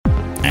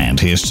And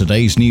here's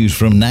today's news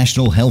from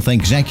National Health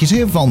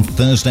Executive on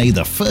Thursday,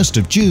 the 1st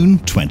of June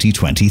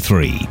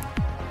 2023.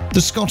 The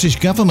Scottish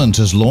Government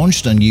has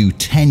launched a new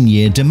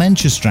 10-year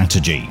dementia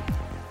strategy.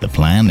 The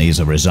plan is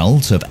a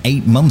result of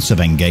 8 months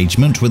of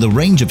engagement with a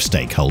range of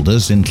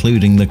stakeholders,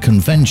 including the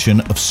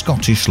Convention of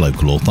Scottish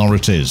Local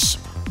Authorities.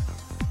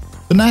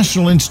 The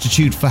National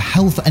Institute for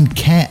Health and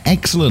Care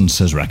Excellence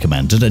has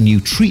recommended a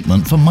new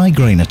treatment for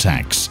migraine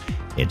attacks.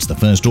 It's the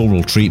first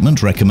oral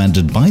treatment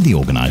recommended by the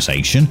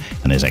organisation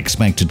and is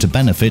expected to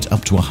benefit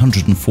up to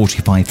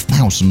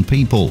 145,000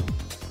 people.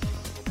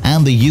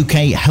 And the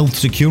UK Health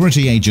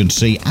Security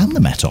Agency and the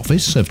Met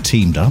Office have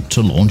teamed up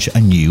to launch a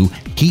new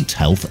heat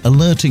health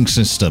alerting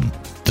system.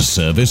 The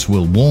service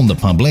will warn the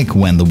public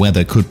when the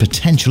weather could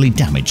potentially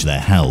damage their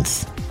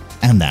health.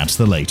 And that's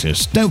the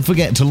latest. Don't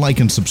forget to like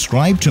and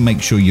subscribe to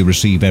make sure you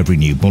receive every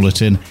new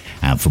bulletin.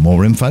 And for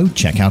more info,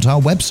 check out our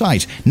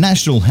website,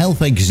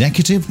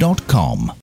 nationalhealthexecutive.com.